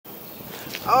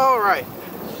Alright,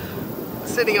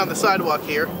 sitting on the sidewalk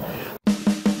here.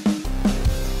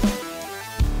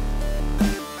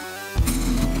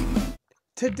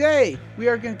 Today, we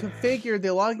are going to configure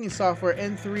the logging software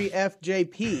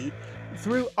N3FJP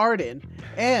through AREDN,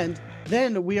 and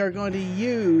then we are going to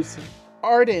use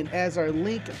AREDN as our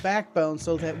link backbone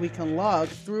so that we can log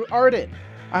through AREDN.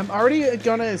 I'm already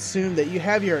going to assume that you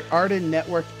have your AREDN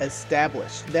network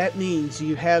established. That means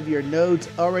you have your nodes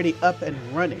already up and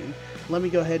running. Let me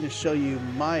go ahead and show you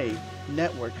my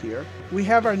network here. We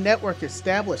have our network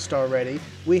established already.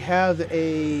 We have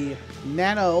a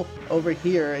Nano over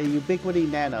here, a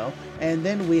Ubiquiti Nano, and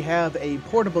then we have a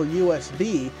portable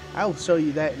USB. I'll show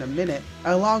you that in a minute,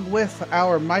 along with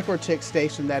our MikroTik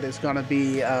station that is going to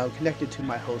be connected to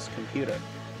my host computer.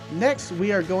 Next,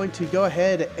 we are going to go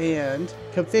ahead and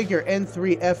configure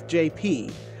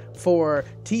N3FJP for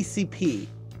TCP.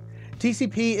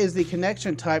 TCP is the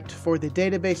connection type for the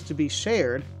database to be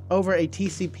shared over a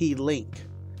TCP link.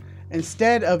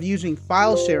 Instead of using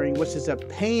file sharing, which is a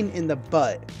pain in the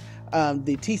butt,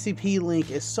 the TCP link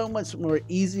is so much more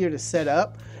easier to set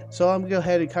up. So I'm going to go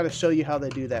ahead and kind of show you how they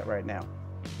do that right now.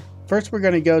 First, we're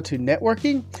going to go to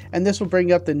networking, and this will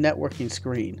bring up the networking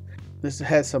screen. This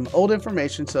has some old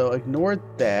information, so ignore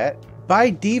that.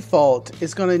 By default,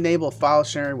 it's going to enable file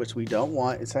sharing, which we don't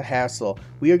want. It's a hassle.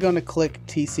 We are going to click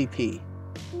TCP.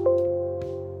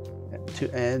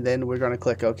 And then we're going to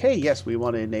click OK. Yes, we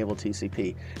want to enable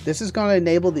TCP. This is going to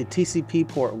enable the TCP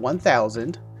port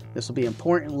 1000. This will be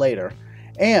important later.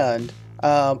 And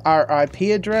our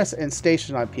IP address and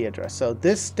station IP address. So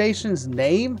this station's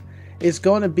name is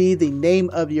going to be the name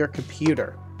of your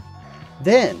computer.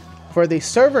 Then for the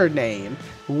server name,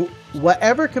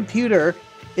 whatever computer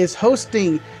is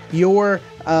hosting your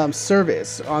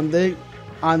service on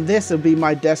this, it'll be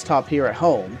my desktop here at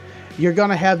home. You're going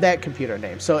to have that computer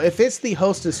name. So if it's the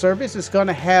hosted service, it's going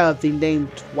to have the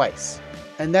name twice.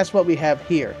 And that's what we have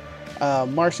here.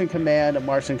 Martian Command, of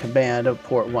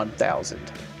port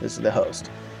 1000. This is the host.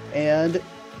 And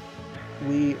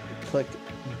we click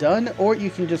done, or you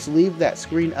can just leave that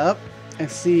screen up and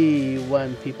see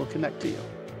when people connect to you.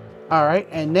 Alright,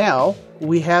 and now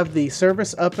we have the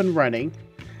service up and running.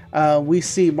 We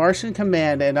see Martian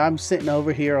Command, and I'm sitting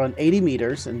over here on 80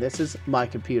 meters, and this is my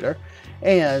computer.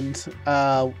 And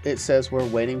it says we're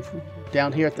waiting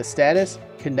down here at the status,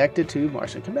 connected to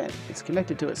Martian Command. It's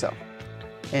connected to itself.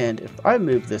 And if I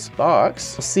move this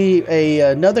box, you'll see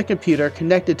another computer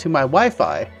connected to my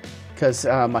Wi-Fi, because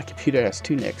my computer has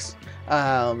two NICs.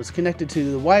 It's connected to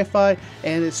the Wi-Fi,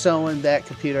 and it's showing that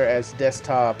computer as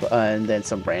desktop and then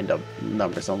some random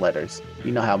numbers and letters.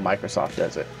 You know how Microsoft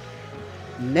does it.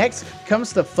 Next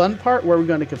comes the fun part where we're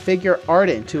going to configure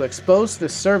AREDN to expose the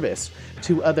service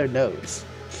to other nodes.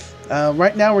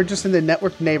 Right now we're just in the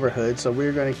network neighborhood, so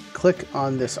we're going to click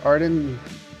on this AREDN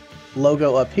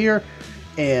logo up here,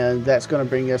 and that's going to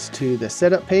bring us to the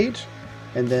setup page,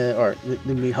 and then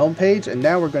the home page. And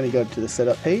now we're going to go to the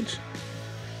setup page.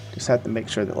 Just have to make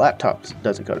sure the laptop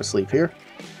doesn't go to sleep here.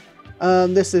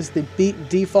 This is the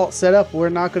default setup. We're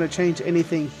not going to change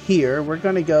anything here. We're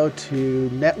going to go to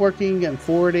networking and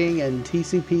forwarding and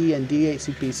TCP and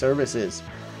DHCP services.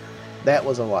 That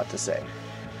was a lot to say.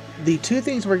 The two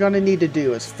things we're going to need to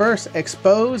do is first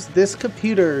expose this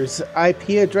computer's IP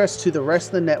address to the rest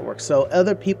of the network, so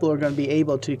other people are going to be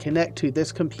able to connect to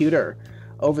this computer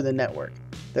over the network.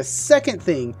 The second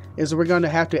thing is we're going to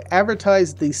have to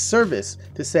advertise the service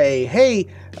to say, hey,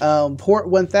 port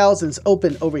 1000's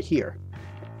open over here.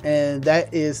 And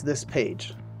that is this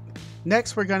page.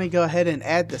 Next, we're going to go ahead and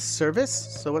add the service.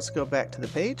 So let's go back to the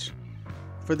page.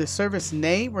 For the service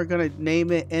name, we're going to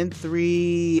name it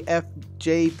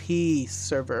N3FJP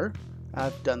server.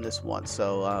 I've done this once,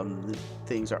 so the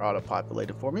things are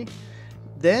auto-populated for me.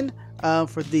 Then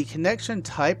for the connection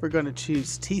type, we're going to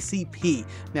choose TCP.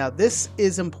 Now this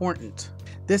is important.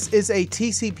 This is a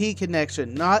TCP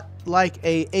connection, not like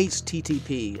a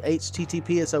HTTP.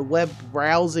 HTTP is a web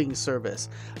browsing service.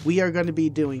 We are going to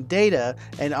be doing data,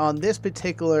 and on this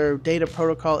particular data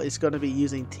protocol, it's going to be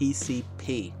using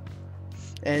TCP.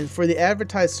 And for the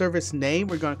advertised service name,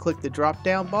 we're going to click the drop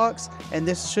down box, and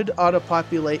this should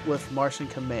auto-populate with Martian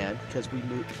Command because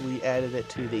we added it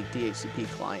to the DHCP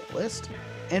client list.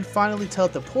 And finally tell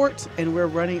it the port, and we're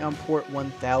running on port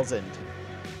 1000.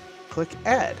 Click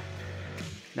add.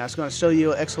 Now it's going to show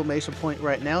you an exclamation point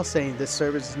right now saying this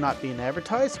service is not being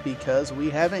advertised because we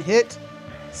haven't hit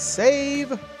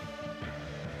save.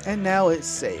 And now it's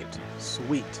saved.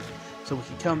 Sweet. So we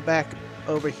can come back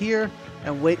over here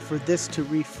and wait for this to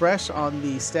refresh on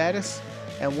the status.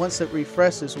 And once it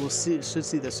refreshes, should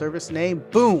see the service name.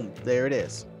 Boom! There it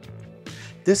is.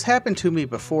 This happened to me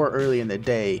before early in the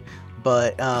day,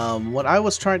 but when I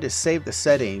was trying to save the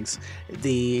settings,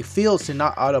 the fields did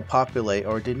not auto-populate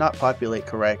or did not populate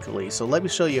correctly. So let me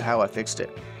show you how I fixed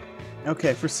it.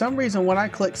 Okay, for some reason when I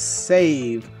click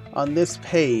save on this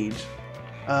page,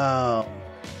 the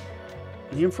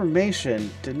information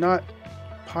did not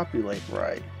populate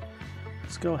right.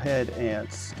 Let's go ahead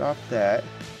and stop that.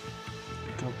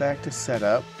 Go back to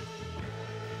setup.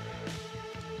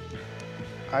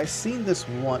 I've seen this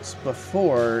once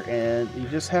before, and you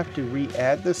just have to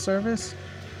re-add the service,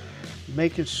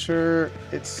 making sure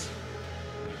it's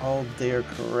all there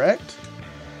correct.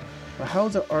 But how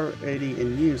is it already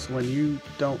in use when you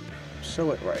don't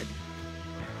show it right?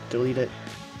 Delete it,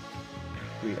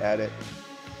 re-add it.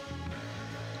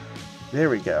 There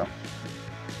we go.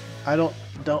 I don't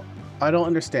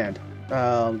understand.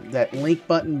 That link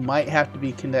button might have to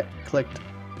be clicked.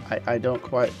 I don't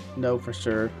quite know for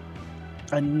sure.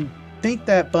 I think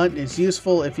that button is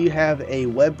useful if you have a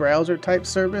web browser type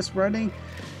service running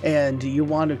and you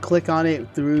want to click on it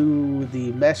through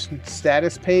the mesh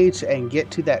status page and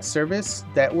get to that service.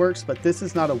 That works, but this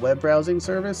is not a web browsing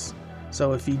service.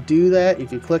 So if you do that,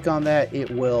 if you click on that,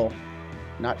 it will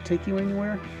not take you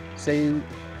anywhere. Save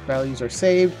values are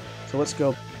saved. So let's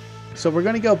go. So we're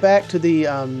going to go back to the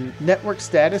network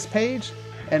status page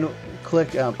and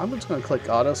click, I'm just going to click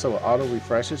auto so it auto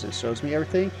refreshes. It shows me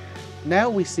everything.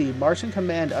 Now we see Martian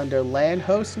Command under LAN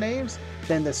host names.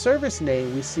 Then the service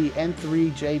name, we see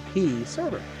N3JP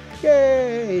server.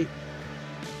 Yay!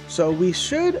 So we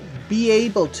should be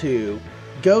able to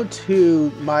go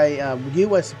to my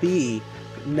USB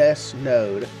mesh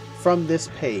node from this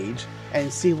page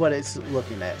and see what it's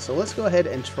looking at. So let's go ahead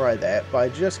and try that by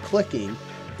just clicking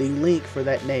the link for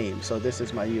that name. So this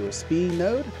is my USB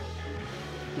node.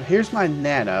 Now here's my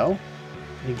Nano.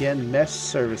 Again, mesh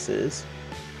services.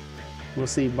 We'll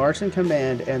see Martian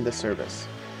Command and the service.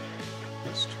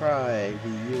 Let's try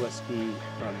the USB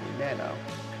from the Nano.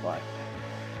 Why?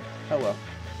 Oh well.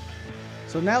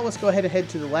 So now let's go ahead and head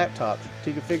to the laptop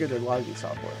to configure the logging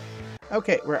software.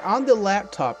 Okay, we're on the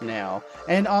laptop now,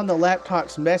 and on the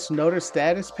laptop's mesh node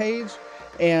status page,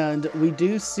 and we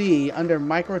do see under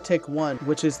MikroTik 1,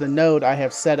 which is the node I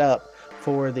have set up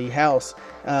for the house,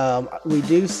 we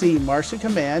do see Martian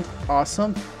Command,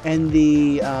 awesome, and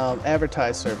the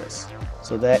advertise service.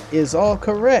 So that is all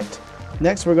correct.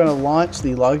 Next, we're going to launch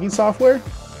the logging software,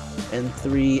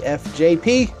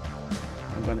 N3FJP.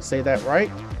 I'm going to say that right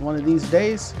one of these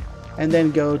days. And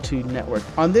then go to network.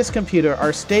 On this computer,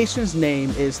 our station's name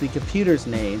is the computer's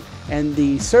name, and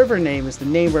the server name is the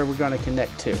name where we're going to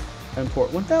connect to, and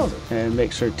port 1000. And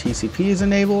make sure TCP is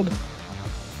enabled.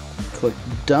 Click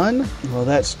done. Well,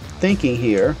 that's thinking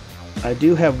here. I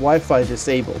do have Wi-Fi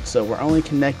disabled, so we're only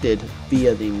connected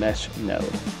via the mesh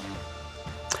node.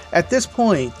 At this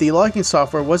point, the logging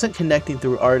software wasn't connecting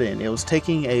through AREDN. It was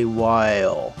taking a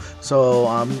while. So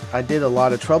I did a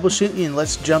lot of troubleshooting, and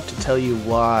let's jump to tell you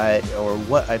why or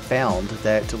what I found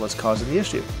that was causing the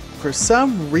issue. For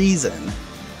some reason,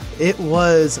 it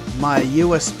was my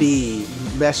USB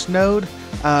mesh node.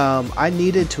 I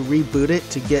needed to reboot it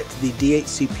to get the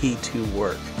DHCP to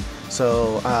work.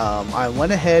 So I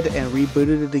went ahead and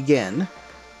rebooted it again,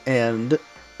 and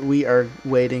we are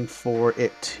waiting for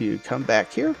it to come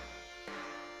back here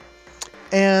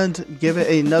and give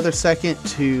it another second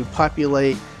to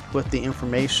populate with the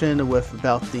information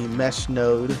about the mesh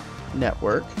node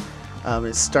network.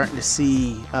 It's starting to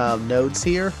see nodes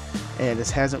here, and it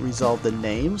hasn't resolved the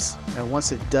names. And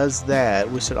once it does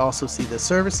that, we should also see the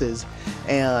services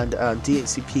and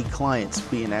DHCP clients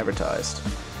being advertised.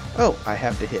 Oh, I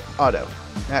have to hit auto.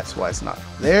 That's why it's not.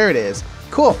 There it is.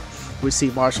 Cool. We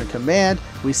see Martian Command,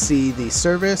 we see the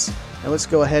service, and let's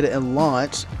go ahead and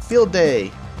launch Field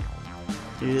Day.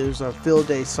 Here's our Field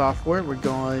Day software. We're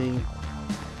going,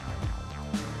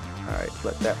 alright,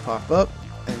 let that pop up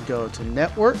and go to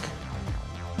network.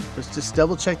 Let's just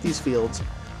double check these fields.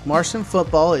 Martian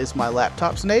Football is my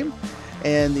laptop's name,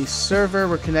 and the server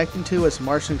we're connecting to is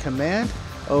Martian Command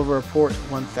over port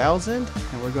 1000,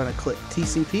 and we're going to click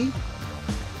TCP.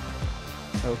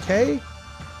 Okay,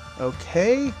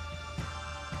 okay.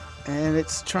 And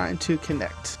it's trying to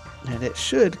connect, and it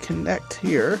should connect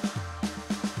here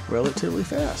relatively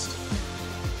fast.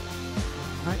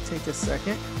 Might take a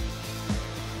second.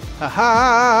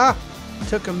 Aha!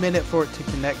 Took a minute for it to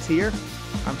connect here.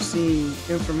 I'm seeing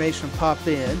information pop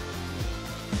in,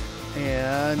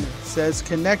 and it says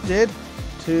connected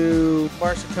to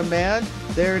Martian Command.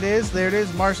 There it is,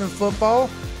 Martian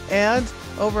Football. And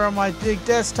over on my big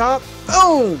desktop,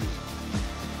 boom!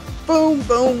 Boom,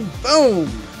 boom, boom!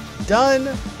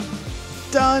 Done,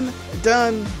 done,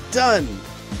 done, done.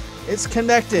 It's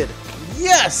connected.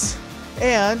 Yes!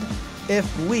 And if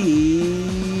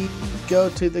we go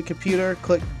to the computer,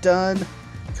 click done,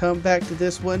 come back to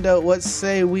this window, let's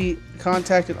say we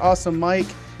contacted Awesome Mike,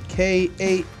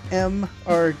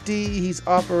 K8MRD. He's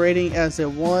operating as a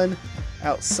 1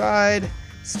 outside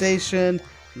station,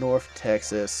 North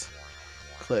Texas.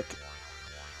 Click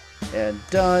and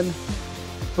done.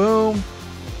 Boom.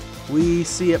 We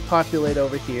see it populate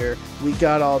over here. We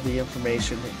got all the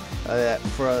information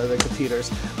for the computers.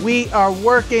 We are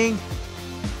working.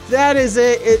 That is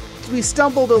it. We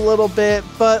stumbled a little bit,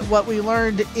 but what we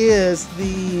learned is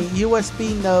the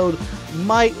USB node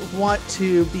might want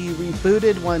to be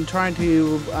rebooted when trying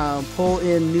to pull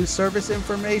in new service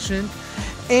information,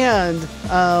 and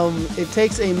it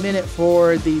takes a minute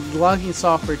for the logging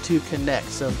software to connect,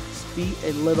 so be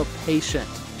a little patient.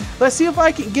 Let's see if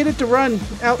I can get it to run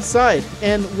outside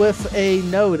and with a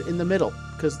node in the middle,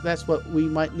 because that's what we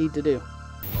might need to do.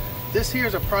 This here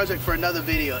is a project for another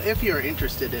video if you're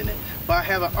interested in it. But I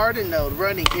have an AREDN node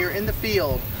running here in the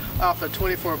field off of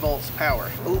 24 volts power.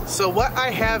 So what I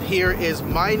have here is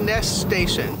my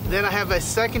NanoStation. Then I have a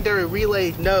secondary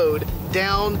relay node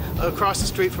down across the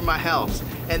street from my house,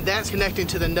 and that's connecting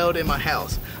to the node in my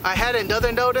house. I had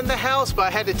another node in the house, but I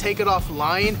had to take it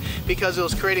offline because it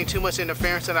was creating too much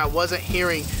interference and I wasn't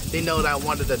hearing the node I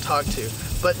wanted to talk to.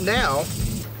 But now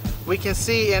we can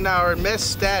see in our mesh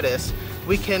status,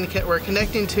 we're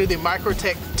connecting to the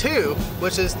MikroTik 2,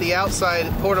 which is the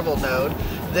outside portable node.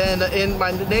 Then in my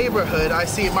neighborhood, I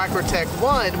see MikroTik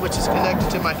 1, which is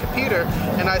connected to my computer,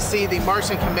 and I see the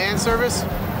Martian command service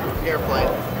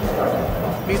airplane.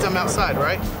 Means I'm outside,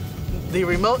 right? The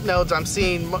remote nodes, I'm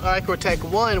seeing MikroTik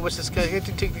 1, which is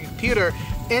connected to the computer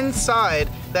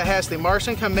inside, that has the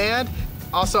Martian command,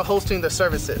 also hosting the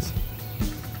services.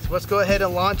 So let's go ahead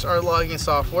and launch our logging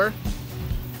software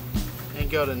and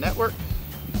go to network.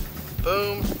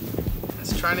 Boom.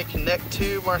 It's trying to connect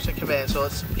to Martian command, so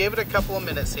let's give it a couple of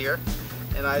minutes here,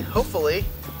 and hopefully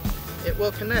it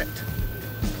will connect.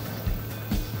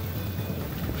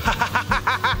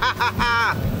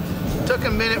 Took a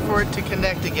minute for it to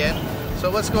connect again, so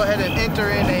let's go ahead and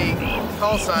enter in a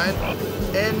call sign,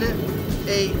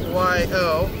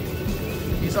 N8YO.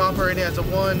 He's operating as a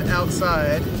 1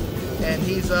 outside, and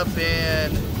he's up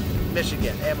in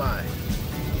Michigan, MI.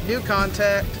 New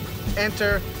contact,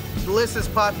 enter. The list is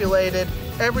populated,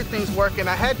 everything's working.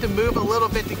 I had to move a little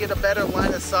bit to get a better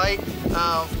line of sight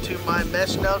to my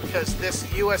mesh node, because this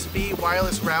USB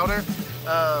wireless router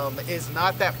is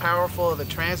not that powerful of a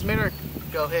transmitter.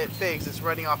 Go ahead, figs, it's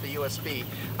running off a USB.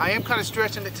 I am kind of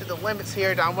stretching it to the limits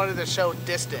here. I wanted to show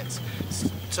distance.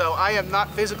 So I am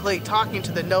not physically talking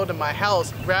to the node in my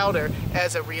house router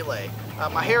as a relay.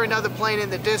 I hear another plane in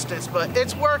the distance, but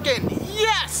it's working,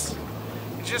 yes!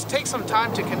 It just takes some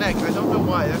time to connect. I don't know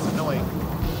why, that's annoying.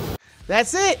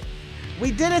 That's it!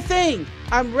 We did a thing!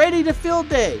 I'm ready to field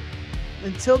day!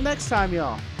 Until next time,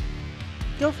 y'all.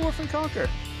 Go forth and conquer.